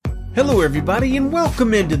Hello, everybody, and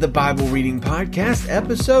welcome into the Bible Reading Podcast,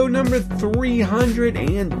 episode number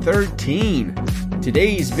 313.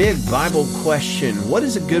 Today's big Bible question: what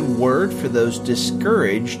is a good word for those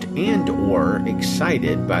discouraged and or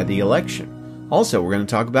excited by the election? Also, we're going to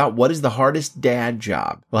talk about what is the hardest dad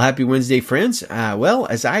job. Well, happy Wednesday, friends.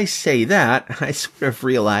 As I say that, I sort of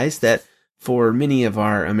realize that for many of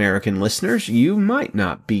our American listeners, you might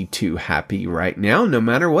not be too happy right now, no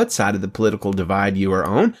matter what side of the political divide you are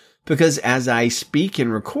on. Because as I speak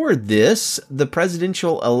and record this, the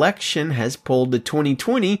presidential election has pulled to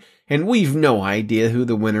 2020, and we've no idea who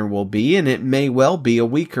the winner will be, and it may well be a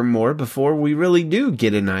week or more before we really do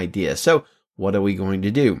get an idea. So what are we going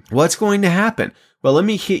to do? What's going to happen? Well, let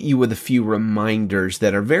me hit you with a few reminders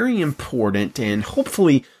that are very important and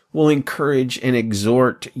hopefully will encourage and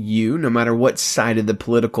exhort you, no matter what side of the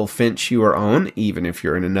political fence you are on, even if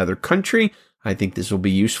you're in another country. I think this will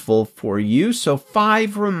be useful for you. So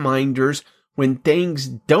 5 reminders when things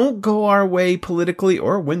don't go our way politically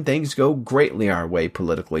or when things go greatly our way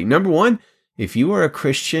politically. Number 1, if you are a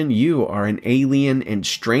Christian, you are an alien and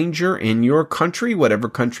stranger in your country, whatever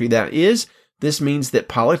country that is. This means that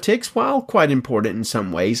politics, while quite important in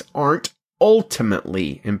some ways, aren't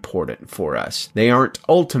ultimately important for us. They aren't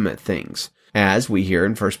ultimate things. As we hear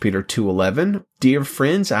in 1 Peter 2:11, "Dear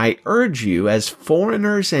friends, I urge you as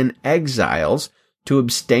foreigners and exiles to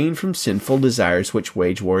abstain from sinful desires which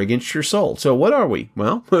wage war against your soul." So what are we?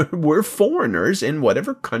 Well, we're foreigners in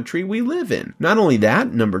whatever country we live in. Not only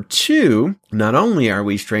that, number 2, not only are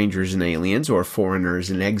we strangers and aliens or foreigners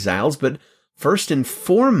and exiles, but first and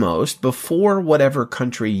foremost, before whatever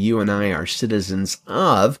country you and I are citizens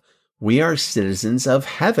of, we are citizens of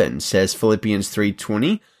heaven, says Philippians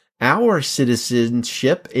 3:20. Our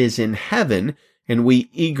citizenship is in heaven, and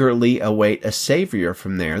we eagerly await a Savior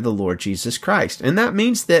from there, the Lord Jesus Christ. And that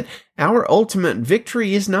means that our ultimate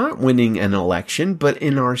victory is not winning an election, but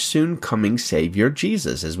in our soon-coming Savior,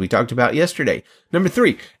 Jesus, as we talked about yesterday. Number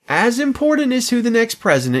 3, as important as who the next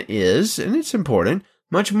president is, and it's important,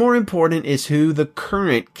 much more important is who the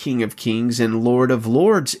current King of Kings and Lord of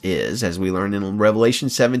Lords is. As we learn in Revelation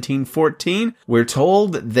 17:14, we're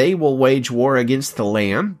told that they will wage war against the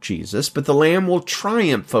Lamb, Jesus, but the Lamb will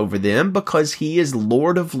triumph over them because he is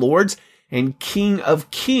Lord of Lords and King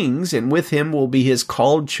of Kings, and with him will be his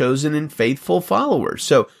called, chosen, and faithful followers.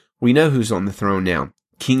 So we know who's on the throne now.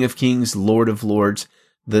 King of Kings, Lord of Lords,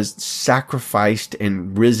 the sacrificed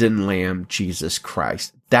and risen Lamb, Jesus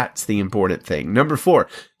Christ. That's the important thing. Number 4,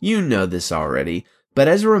 you know this already, but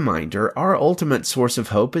as a reminder, our ultimate source of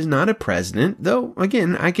hope is not a president, though,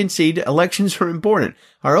 again, I concede elections are important.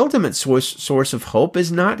 Our ultimate source of hope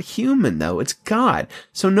is not human, though. It's God.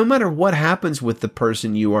 So no matter what happens with the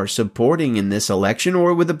person you are supporting in this election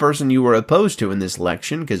or with the person you are opposed to in this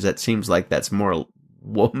election, because that seems like that's more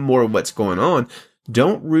what's going on,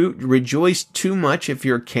 don't rejoice too much if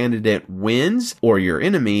your candidate wins or your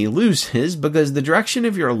enemy loses, because the direction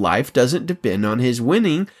of your life doesn't depend on his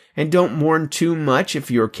winning, and don't mourn too much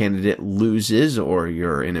if your candidate loses or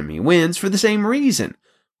your enemy wins for the same reason.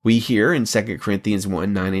 We hear in 2 Corinthians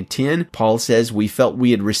 1:9 and 10, Paul says, "We felt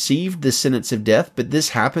we had received the sentence of death, but this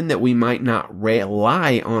happened that we might not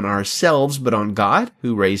rely on ourselves, but on God,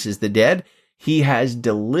 who raises the dead. He has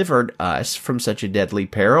delivered us from such a deadly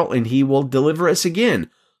peril, and he will deliver us again.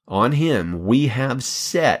 On him we have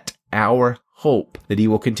set our hope that he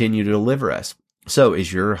will continue to deliver us." So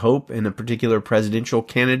is your hope in a particular presidential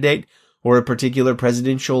candidate or a particular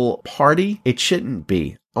presidential party? It shouldn't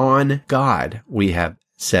be. On God we have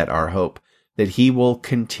set our hope that he will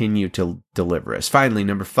continue to deliver us. Finally,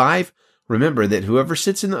 number 5, remember that whoever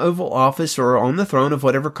sits in the Oval Office or on the throne of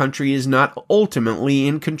whatever country is not ultimately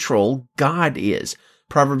in control. God is.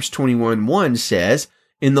 Proverbs 21:1 says,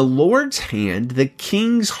 "In the Lord's hand, the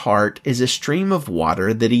king's heart is a stream of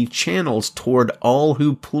water that he channels toward all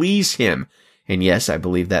who please him." And yes, I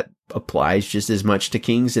believe that applies just as much to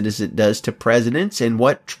kings as it does to presidents. And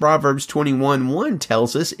what Proverbs 21:1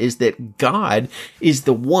 tells us is that God is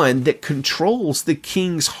the one that controls the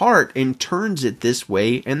king's heart and turns it this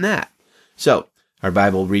way and that. So, our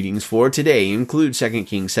Bible readings for today include 2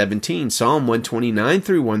 Kings 17, Psalm 129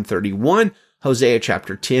 through 131, Hosea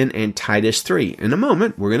chapter 10, and Titus 3. In a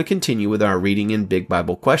moment, we're going to continue with our reading and big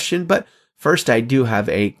Bible question, but first I do have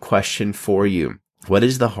a question for you. What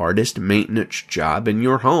is the hardest maintenance job in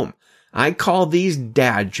your home? I call these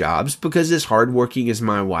dad jobs because as hardworking as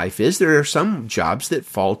my wife is, there are some jobs that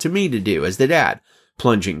fall to me to do as the dad.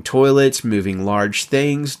 Plunging toilets, moving large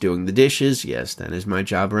things, doing the dishes, yes, that is my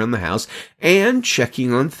job around the house, and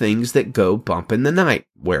checking on things that go bump in the night.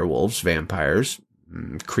 Werewolves, vampires,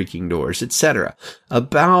 creaking doors, etc.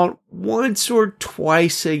 About once or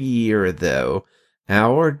twice a year, though,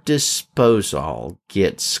 our disposal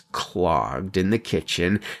gets clogged in the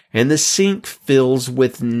kitchen, and the sink fills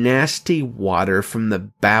with nasty water from the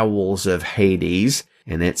bowels of Hades,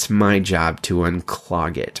 and it's my job to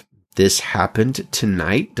unclog it. This happened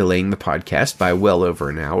tonight, delaying the podcast by well over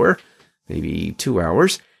an hour, maybe 2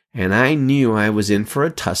 hours, and I knew I was in for a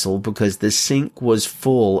tussle because the sink was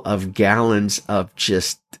full of gallons of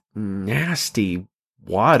just nasty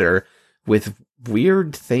water with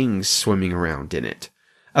weird things swimming around in it.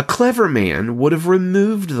 A clever man would have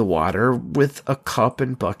removed the water with a cup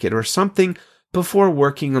and bucket or something before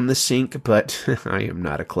working on the sink, but I am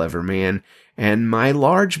not a clever man, and my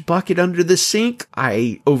large bucket under the sink,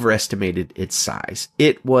 I overestimated its size.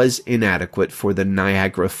 It was inadequate for the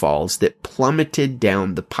Niagara Falls that plummeted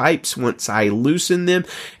down the pipes once I loosened them,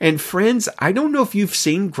 and friends, I don't know if you've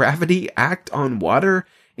seen gravity act on water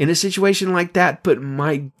in a situation like that, but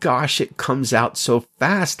my gosh, it comes out so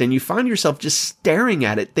fast, and you find yourself just staring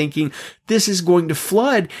at it thinking, this is going to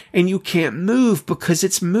flood, and you can't move because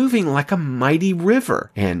it's moving like a mighty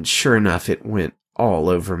river. And sure enough, it went all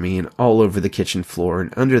over me and all over the kitchen floor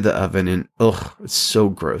and under the oven, and it's so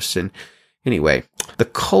gross. And anyway, the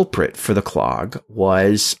culprit for the clog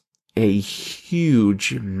was a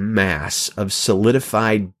huge mass of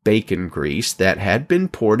solidified bacon grease that had been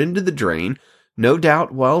poured into the drain, no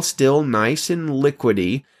doubt while still nice and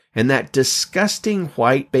liquidy, and that disgusting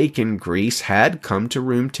white bacon grease had come to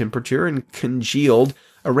room temperature and congealed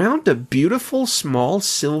around a beautiful small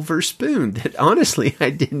silver spoon that honestly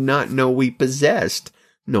I did not know we possessed.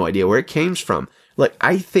 No idea where it came from. Like,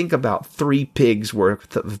 I think about 3 pigs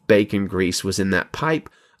worth of bacon grease was in that pipe,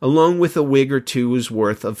 along with a wig or two's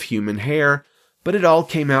worth of human hair. But it all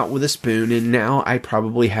came out with a spoon, and now I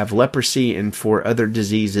probably have leprosy and 4 other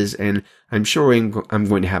diseases, and I'm sure I'm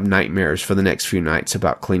going to have nightmares for the next few nights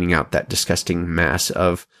about cleaning out that disgusting mass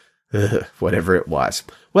of whatever it was.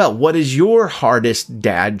 Well, what is your hardest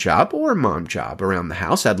dad job or mom job around the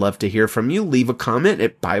house? I'd love to hear from you. Leave a comment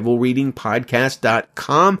at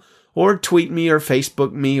BibleReadingPodcast.com, or tweet me or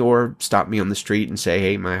Facebook me, or stop me on the street and say,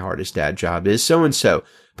 hey, my hardest dad job is so-and-so.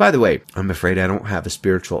 By the way, I'm afraid I don't have a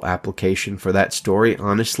spiritual application for that story.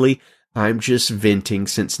 Honestly, I'm just venting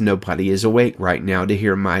since nobody is awake right now to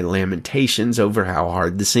hear my lamentations over how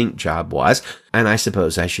hard the sink job was. And I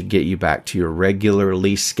suppose I should get you back to your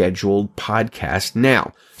regularly scheduled podcast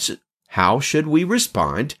now. So how should we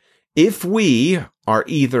respond if we are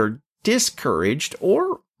either discouraged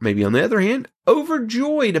or, maybe on the other hand,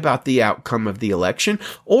 overjoyed about the outcome of the election,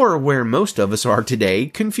 or where most of us are today,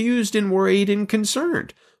 confused and worried and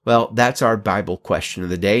concerned? Well, that's our Bible question of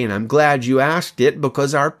the day, and I'm glad you asked it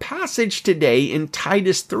because our passage today in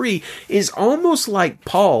Titus 3 is almost like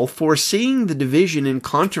Paul, foreseeing the division and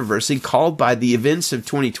controversy caused by the events of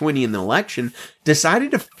 2020 and the election, decided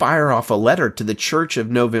to fire off a letter to the church of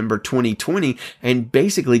November 2020 and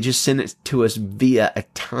basically just send it to us via a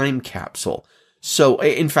time capsule. So,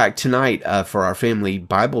 in fact, tonight, for our family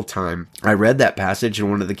Bible time, I read that passage and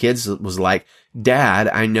one of the kids was like, Dad,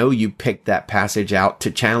 I know you picked that passage out to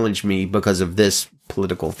challenge me because of this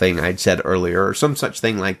political thing I'd said earlier or some such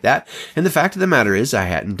thing like that. And the fact of the matter is I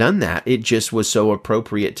hadn't done that. It just was so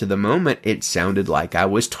appropriate to the moment. It sounded like I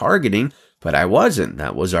was targeting, but I wasn't.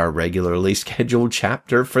 That was our regularly scheduled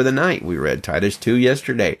chapter for the night. We read Titus 2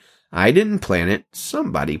 yesterday. I didn't plan it.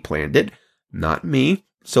 Somebody planned it, not me.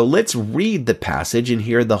 So let's read the passage and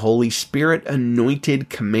hear the Holy Spirit anointed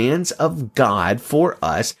commands of God for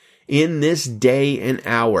us in this day and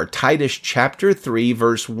hour. Titus chapter 3,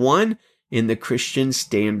 verse 1 in the Christian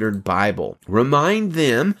Standard Bible. Remind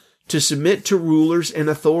them to submit to rulers and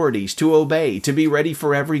authorities, to obey, to be ready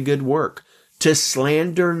for every good work, to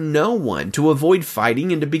slander no one, to avoid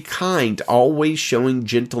fighting, and to be kind, always showing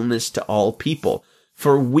gentleness to all people.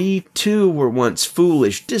 For we too were once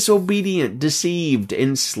foolish, disobedient, deceived,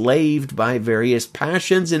 enslaved by various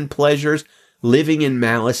passions and pleasures, living in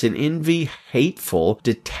malice and envy, hateful,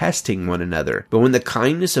 detesting one another. But when the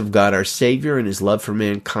kindness of God our Savior and his love for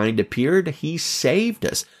mankind appeared, he saved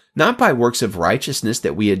us, not by works of righteousness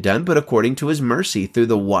that we had done, but according to his mercy, through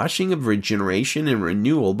the washing of regeneration and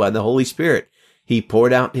renewal by the Holy Spirit. He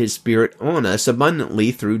poured out his Spirit on us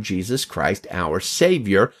abundantly through Jesus Christ our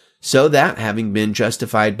Savior, so that, having been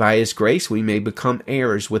justified by his grace, we may become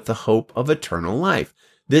heirs with the hope of eternal life.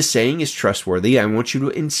 This saying is trustworthy. I want you to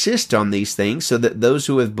insist on these things so that those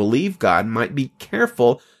who have believed God might be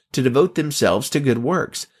careful to devote themselves to good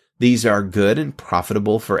works. These are good and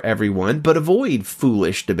profitable for everyone, but avoid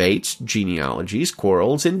foolish debates, genealogies,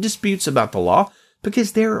 quarrels, and disputes about the law,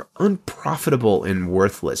 because they're unprofitable and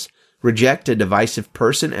worthless. Reject a divisive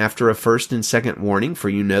person after a first and second warning, for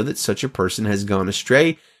you know that such a person has gone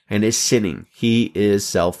astray and is sinning. He is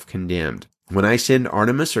self-condemned. When I send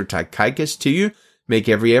Artemas or Tychicus to you, make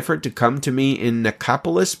every effort to come to me in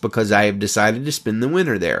Nicopolis, because I have decided to spend the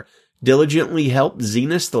winter there. Diligently help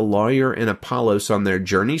Zenas the lawyer and Apollos on their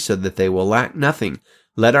journey, so that they will lack nothing.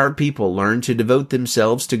 Let our people learn to devote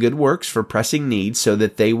themselves to good works for pressing needs, so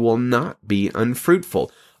that they will not be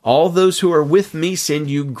unfruitful. All those who are with me send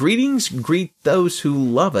you greetings. Greet those who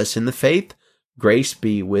love us in the faith. Grace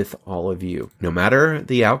be with all of you. No matter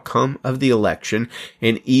the outcome of the election,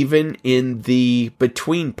 and even in the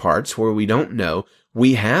between parts where we don't know,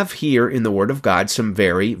 we have here in the Word of God some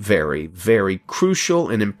very, very, very crucial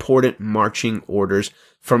and important marching orders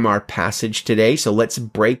from our passage today. So let's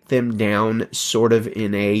break them down sort of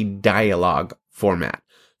in a dialogue format.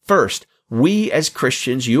 First, we as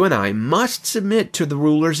Christians, you and I, must submit to the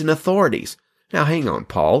rulers and authorities. Now hang on,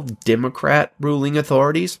 Paul. Democrat ruling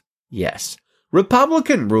authorities? Yes.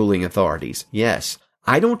 Republican ruling authorities? Yes.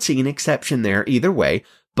 I don't see an exception there either way,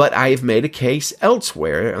 but I have made a case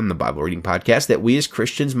elsewhere on the Bible Reading Podcast that we as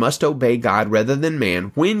Christians must obey God rather than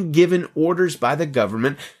man when given orders by the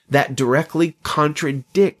government that directly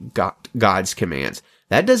contradict God's commands.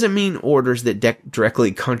 That doesn't mean orders that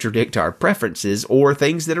directly contradict our preferences or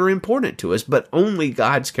things that are important to us, but only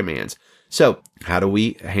God's commands. So, how do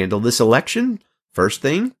we handle this election? First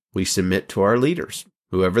thing, we submit to our leaders,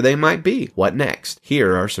 whoever they might be. What next?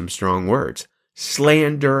 Here are some strong words.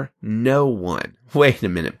 Slander no one. Wait a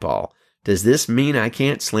minute, Paul. Does this mean I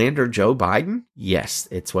can't slander Joe Biden? Yes,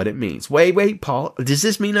 it's what it means. Wait, Paul. Does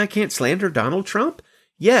this mean I can't slander Donald Trump?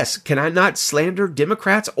 Yes. Can I not slander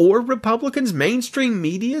Democrats or Republicans, mainstream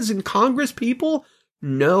medias, and Congress people?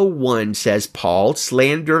 No one, says Paul.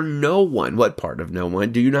 Slander no one. What part of no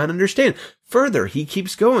one do you not understand? Further, he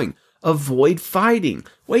keeps going. Avoid fighting.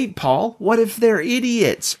 Wait, Paul, what if they're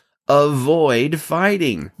idiots? Avoid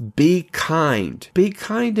fighting. Be kind. Be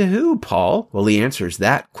kind to who, Paul? Well, he answers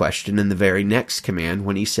that question in the very next command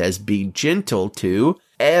when he says, be gentle to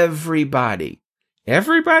everybody.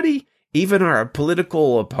 Everybody? Even our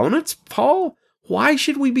political opponents, Paul? Why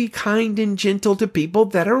should we be kind and gentle to people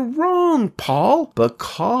that are wrong, Paul?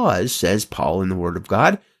 Because, says Paul in the Word of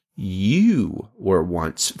God, you were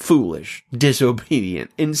once foolish,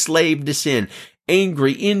 disobedient, enslaved to sin,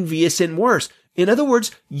 angry, envious, and worse. In other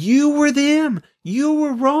words, you were them. You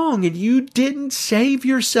were wrong, and you didn't save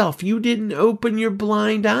yourself. You didn't open your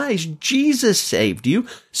blind eyes. Jesus saved you.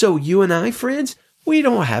 So you and I, friends, we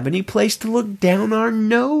don't have any place to look down our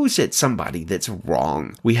nose at somebody that's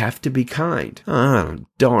wrong. We have to be kind. Oh,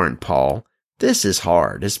 darn, Paul. This is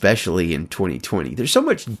hard, especially in 2020. There's so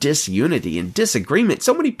much disunity and disagreement.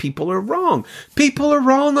 So many people are wrong. People are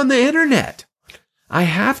wrong on the internet. I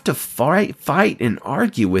have to fight and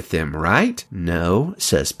argue with them, right? No,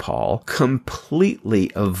 says Paul.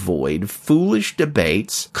 Completely avoid foolish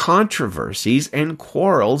debates, controversies, and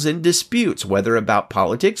quarrels and disputes, whether about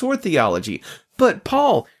politics or theology. But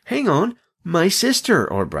Paul, hang on. My sister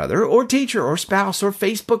or brother or teacher or spouse or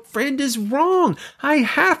Facebook friend is wrong. I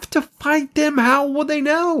have to fight them. How will they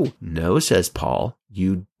know? No, says Paul.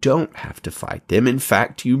 You don't have to fight them. In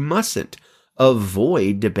fact, you mustn't.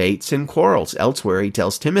 Avoid debates and quarrels. Elsewhere, he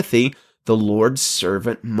tells Timothy, the Lord's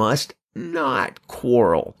servant must not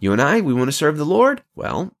quarrel. You and I, we want to serve the Lord?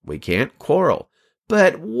 Well, we can't quarrel.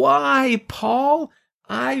 But why, Paul?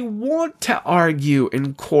 I want to argue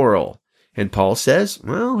and quarrel. And Paul says,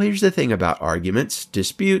 well, here's the thing about arguments,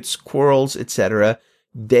 disputes, quarrels, etc.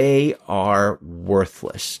 They are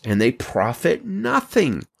worthless and they profit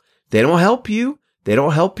nothing. They don't help you. They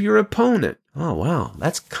don't help your opponent. Oh, wow.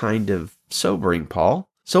 That's kind of sobering, Paul.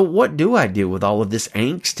 So what do I do with all of this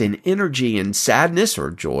angst and energy and sadness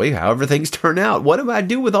or joy, however things turn out? What do I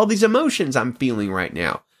do with all these emotions I'm feeling right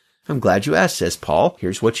now? I'm glad you asked, says Paul.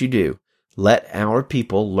 Here's what you do. Let our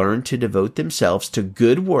people learn to devote themselves to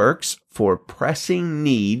good works for pressing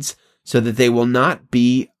needs so that they will not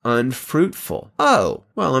be unfruitful. Oh,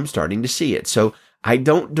 well, I'm starting to see it. So I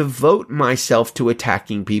don't devote myself to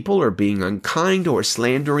attacking people or being unkind or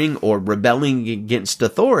slandering or rebelling against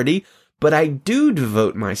authority, but I do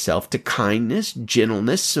devote myself to kindness,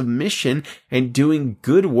 gentleness, submission, and doing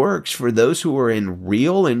good works for those who are in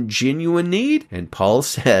real and genuine need. And Paul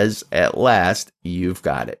says, at last, you've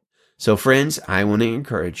got it. So friends, I want to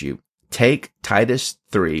encourage you. Take Titus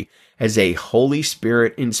 3 as a Holy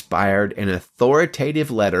Spirit-inspired and authoritative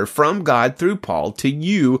letter from God through Paul to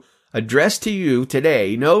you, addressed to you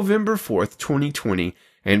today, November 4th, 2020,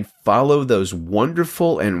 and follow those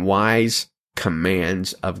wonderful and wise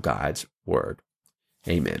commands of God's Word.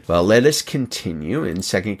 Amen. Well, let us continue in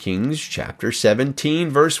 2 Kings chapter 17,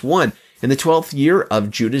 verse 1. In the 12th year of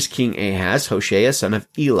Judah's king Ahaz, Hoshea, son of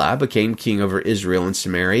Elah, became king over Israel and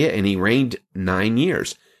Samaria, and he reigned 9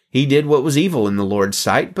 years. He did what was evil in the Lord's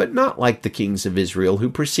sight, but not like the kings of Israel who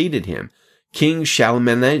preceded him. King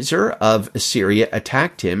Shalmaneser of Assyria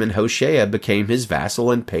attacked him, and Hoshea became his vassal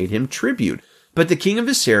and paid him tribute. But the king of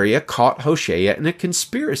Assyria caught Hoshea in a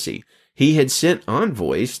conspiracy. He had sent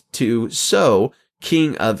envoys to So,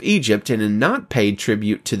 king of Egypt, and had not paid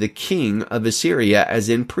tribute to the king of Assyria as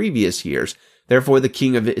in previous years. Therefore the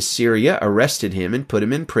king of Assyria arrested him and put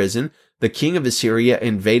him in prison. The king of Assyria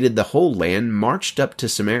invaded the whole land, marched up to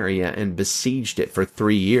Samaria, and besieged it for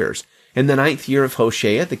 3 years. In the 9th year of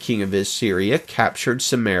Hoshea, the king of Assyria captured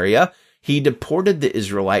Samaria. He deported the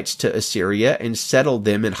Israelites to Assyria and settled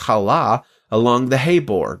them in Halah along the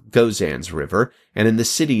Habor, Gozan's river, and in the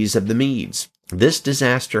cities of the Medes. This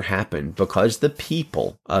disaster happened because the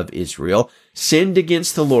people of Israel sinned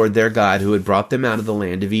against the Lord their God, who had brought them out of the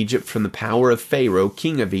land of Egypt from the power of Pharaoh,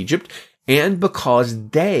 king of Egypt, and because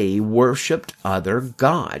they worshipped other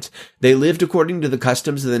gods. They lived according to the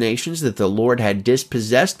customs of the nations that the Lord had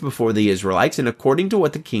dispossessed before the Israelites, and according to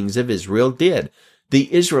what the kings of Israel did.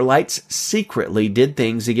 The Israelites secretly did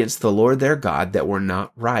things against the Lord their God that were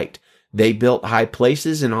not right. They built high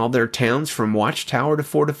places in all their towns, from watchtower to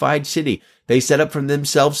fortified city. They set up for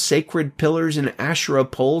themselves sacred pillars and Asherah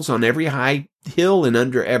poles on every high hill and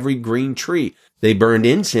under every green tree. They burned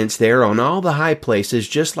incense there on all the high places,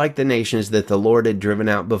 just like the nations that the Lord had driven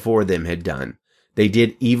out before them had done. They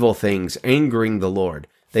did evil things, angering the Lord.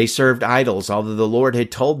 They served idols, although the Lord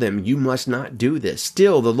had told them, "You must not do this."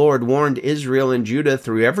 Still, the Lord warned Israel and Judah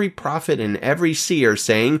through every prophet and every seer,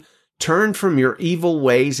 saying, "Turn from your evil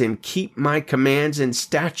ways and keep my commands and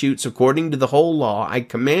statutes according to the whole law I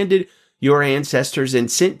commanded your ancestors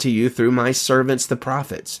and sent to you through my servants the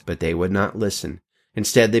prophets." But they would not listen.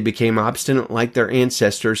 Instead, they became obstinate like their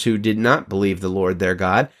ancestors who did not believe the Lord their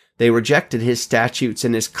God. They rejected his statutes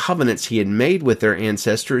and his covenants he had made with their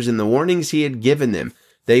ancestors and the warnings he had given them.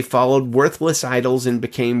 They followed worthless idols and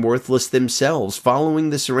became worthless themselves,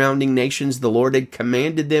 following the surrounding nations the Lord had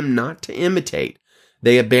commanded them not to imitate.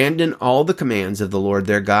 They abandoned all the commands of the Lord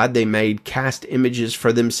their God. They made cast images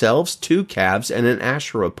for themselves, 2 calves and an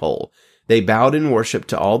Asherah pole. They bowed in worship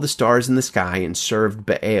to all the stars in the sky and served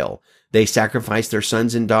Baal. They sacrificed their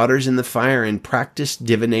sons and daughters in the fire and practiced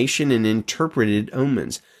divination and interpreted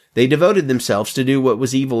omens. They devoted themselves to do what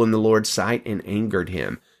was evil in the Lord's sight and angered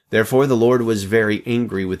him. Therefore the Lord was very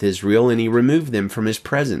angry with Israel, and he removed them from his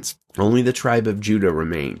presence. Only the tribe of Judah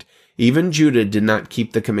remained. Even Judah did not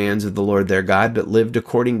keep the commands of the Lord their God, but lived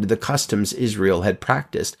according to the customs Israel had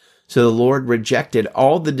practiced. So the Lord rejected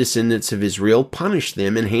all the descendants of Israel, punished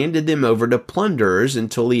them, and handed them over to plunderers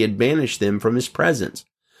until he had banished them from his presence.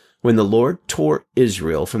 When the Lord tore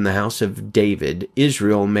Israel from the house of David,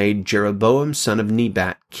 Israel made Jeroboam son of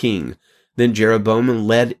Nebat king. Then Jeroboam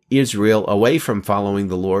led Israel away from following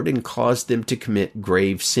the Lord and caused them to commit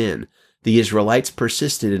grave sin. The Israelites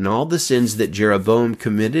persisted in all the sins that Jeroboam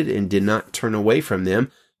committed and did not turn away from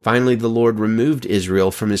them. Finally, the Lord removed Israel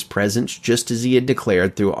from his presence, just as he had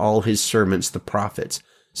declared through all his servants the prophets.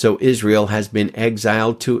 So Israel has been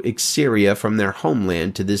exiled to Assyria from their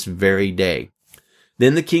homeland to this very day.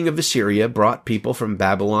 Then the king of Assyria brought people from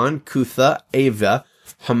Babylon, Cutha, Ava,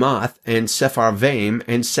 Hamath, and Sepharvaim,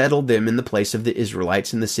 and settled them in the place of the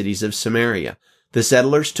Israelites in the cities of Samaria. The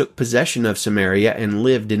settlers took possession of Samaria and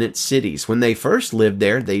lived in its cities. When they first lived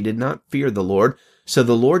there, they did not fear the Lord, so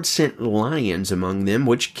the Lord sent lions among them,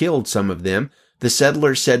 which killed some of them. The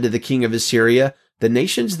settlers said to the king of Assyria, "The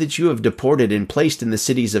nations that you have deported and placed in the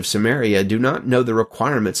cities of Samaria do not know the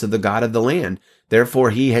requirements of the God of the land.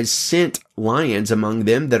 Therefore he has sent lions among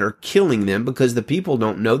them that are killing them, because the people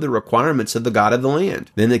don't know the requirements of the God of the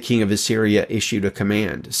land." Then the king of Assyria issued a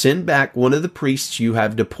command, "Send back one of the priests you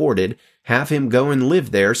have deported, have him go and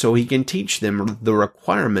live there so he can teach them the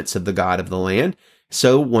requirements of the God of the land."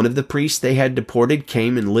 So one of the priests they had deported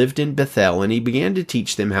came and lived in Bethel, and he began to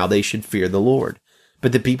teach them how they should fear the Lord.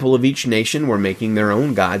 But the people of each nation were making their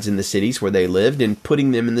own gods in the cities where they lived and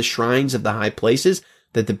putting them in the shrines of the high places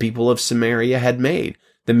that the people of Samaria had made.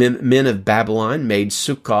 The men of Babylon made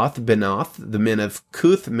Succoth Benoth. The men of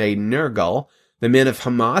Cuth made Nergal. The men of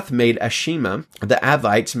Hamath made Ashima. The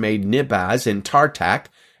Avites made Nibaz and Tartak.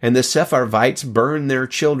 And the Sepharvites burned their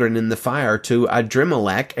children in the fire to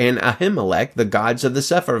Adrimelech and Ahimelech, the gods of the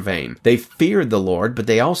Sepharvaim. They feared the Lord, but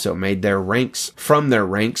they also made from their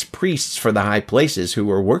ranks priests for the high places who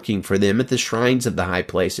were working for them at the shrines of the high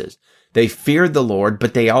places. They feared the Lord,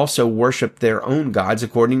 but they also worshipped their own gods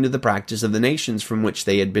according to the practice of the nations from which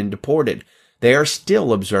they had been deported. They are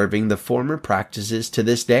still observing the former practices to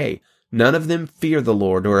this day. None of them fear the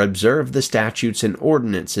Lord or observe the statutes and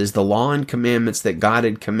ordinances, the law and commandments that God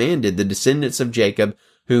had commanded the descendants of Jacob,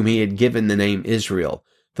 whom he had given the name Israel.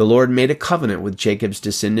 The Lord made a covenant with Jacob's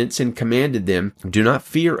descendants and commanded them, do not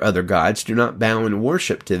fear other gods, do not bow and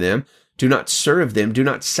worship to them, do not serve them, do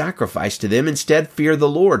not sacrifice to them. Instead, fear the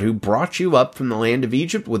Lord, who brought you up from the land of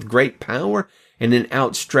Egypt with great power and an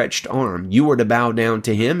outstretched arm. You are to bow down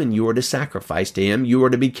to him, and you are to sacrifice to him. You are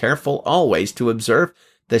to be careful always to observe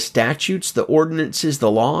the statutes, the ordinances, the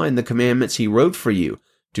law, and the commandments he wrote for you.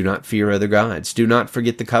 Do not fear other gods. Do not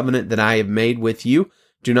forget the covenant that I have made with you.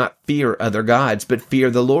 Do not fear other gods, but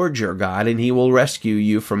fear the Lord your God, and he will rescue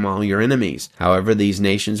you from all your enemies. However, these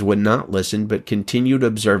nations would not listen, but continued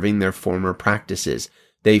observing their former practices.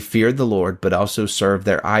 They feared the Lord, but also served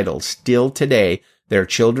their idols. Still today, their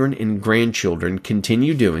children and grandchildren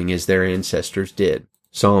continue doing as their ancestors did.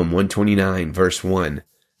 Psalm 129, verse 1.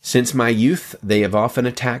 Since my youth they have often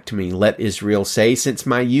attacked me, let Israel say. Since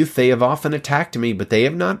my youth they have often attacked me, but they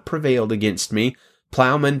have not prevailed against me.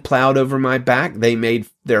 Plowmen plowed over my back. They made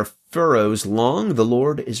their furrows long. The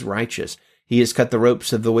Lord is righteous. He has cut the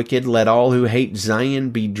ropes of the wicked. Let all who hate Zion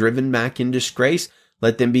be driven back in disgrace.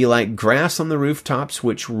 Let them be like grass on the rooftops,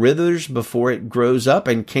 which withers before it grows up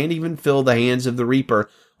and can't even fill the hands of the reaper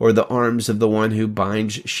or the arms of the one who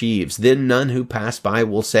binds sheaves. Then none who pass by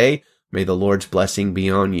will say, may the Lord's blessing be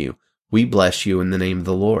on you. We bless you in the name of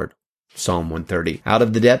the Lord. Psalm 130. Out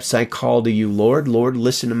of the depths I call to you, Lord. Lord,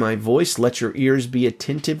 listen to my voice. Let your ears be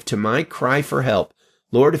attentive to my cry for help.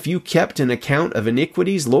 Lord, if you kept an account of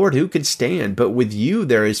iniquities, Lord, who could stand? But with you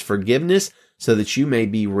there is forgiveness, so that you may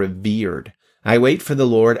be revered. I wait for the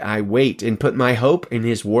Lord. I wait and put my hope in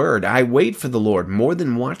his word. I wait for the Lord more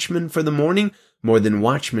than watchmen for the morning, more than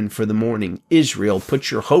watchmen for the morning. Israel,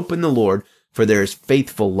 put your hope in the Lord, for there is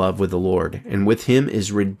faithful love with the Lord, and with him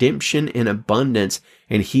is redemption in abundance,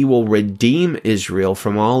 and he will redeem Israel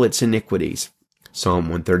from all its iniquities. Psalm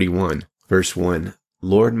 131, verse 1.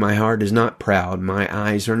 Lord, my heart is not proud, my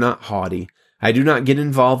eyes are not haughty. I do not get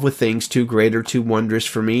involved with things too great or too wondrous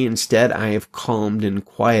for me. Instead, I have calmed and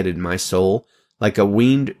quieted my soul. Like a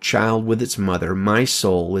weaned child with its mother, my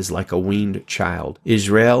soul is like a weaned child.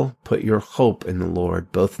 Israel, put your hope in the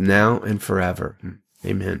Lord, both now and forever.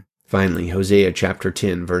 Amen. Finally, Hosea chapter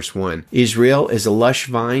 10, verse 1. Israel is a lush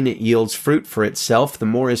vine. It yields fruit for itself. The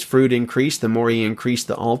more his fruit increased, the more he increased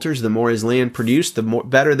the altars. The more his land produced, the more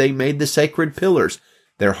better they made the sacred pillars.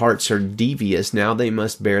 Their hearts are devious. Now they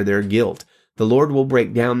must bear their guilt. The Lord will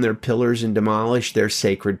break down their pillars and demolish their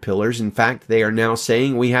sacred pillars. In fact, they are now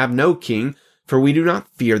saying, we have no king, for we do not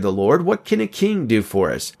fear the Lord. What can a king do for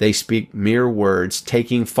us? They speak mere words,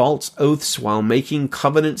 taking false oaths while making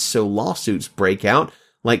covenants, so lawsuits break out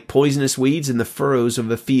like poisonous weeds in the furrows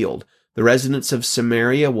of a field. The residents of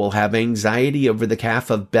Samaria will have anxiety over the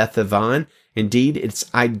calf of Beth-aven. Indeed, its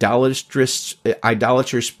idolatrous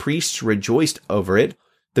priests rejoiced over it.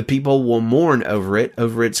 The people will mourn over it,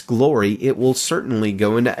 over its glory. It will certainly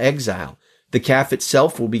go into exile. The calf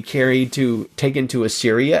itself will be taken to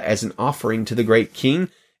Assyria as an offering to the great king.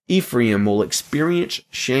 Ephraim will experience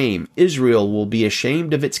shame. Israel will be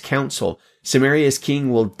ashamed of its counsel. Samaria's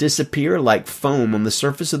king will disappear like foam on the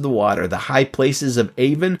surface of the water. The high places of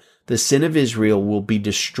Avon, the sin of Israel, will be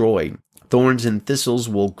destroyed. Thorns and thistles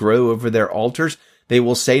will grow over their altars. They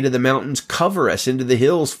will say to the mountains, cover us, and to the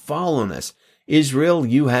hills, fall on us. Israel,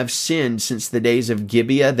 you have sinned since the days of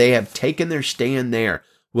Gibeah. They have taken their stand there.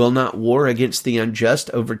 Will not war against the unjust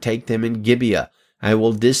overtake them in Gibeah? I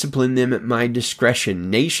will discipline them at my discretion.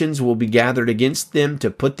 Nations will be gathered against them to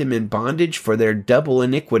put them in bondage for their double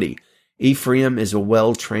iniquity. Ephraim is a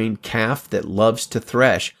well-trained calf that loves to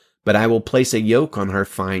thresh, but I will place a yoke on her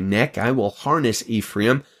fine neck. I will harness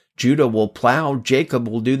Ephraim. Judah will plow. Jacob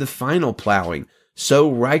will do the final plowing.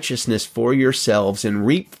 Sow righteousness for yourselves and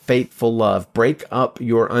reap faithful love. Break up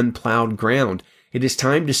your unplowed ground. It is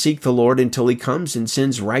time to seek the Lord until he comes and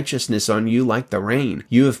sends righteousness on you like the rain.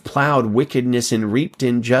 You have plowed wickedness and reaped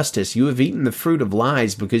injustice. You have eaten the fruit of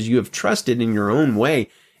lies because you have trusted in your own way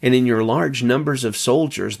and in your large numbers of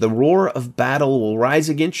soldiers. The roar of battle will rise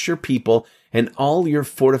against your people, and all your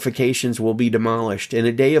fortifications will be demolished. In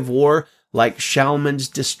a day of war, like Shalman's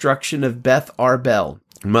destruction of Beth Arbel,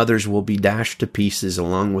 mothers will be dashed to pieces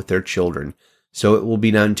along with their children. So it will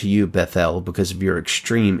be done to you, Bethel, because of your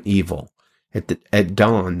extreme evil. At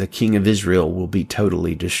dawn, the king of Israel will be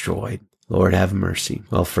totally destroyed. Lord, have mercy.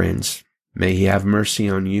 Well, friends, may he have mercy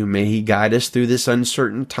on you. May he guide us through this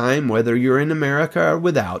uncertain time, whether you're in America or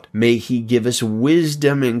without. May he give us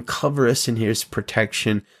wisdom and cover us in his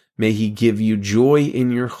protection. May he give you joy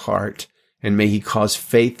in your heart. And may he cause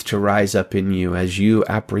faith to rise up in you as you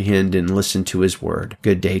apprehend and listen to his word.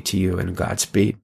 Good day to you and Godspeed.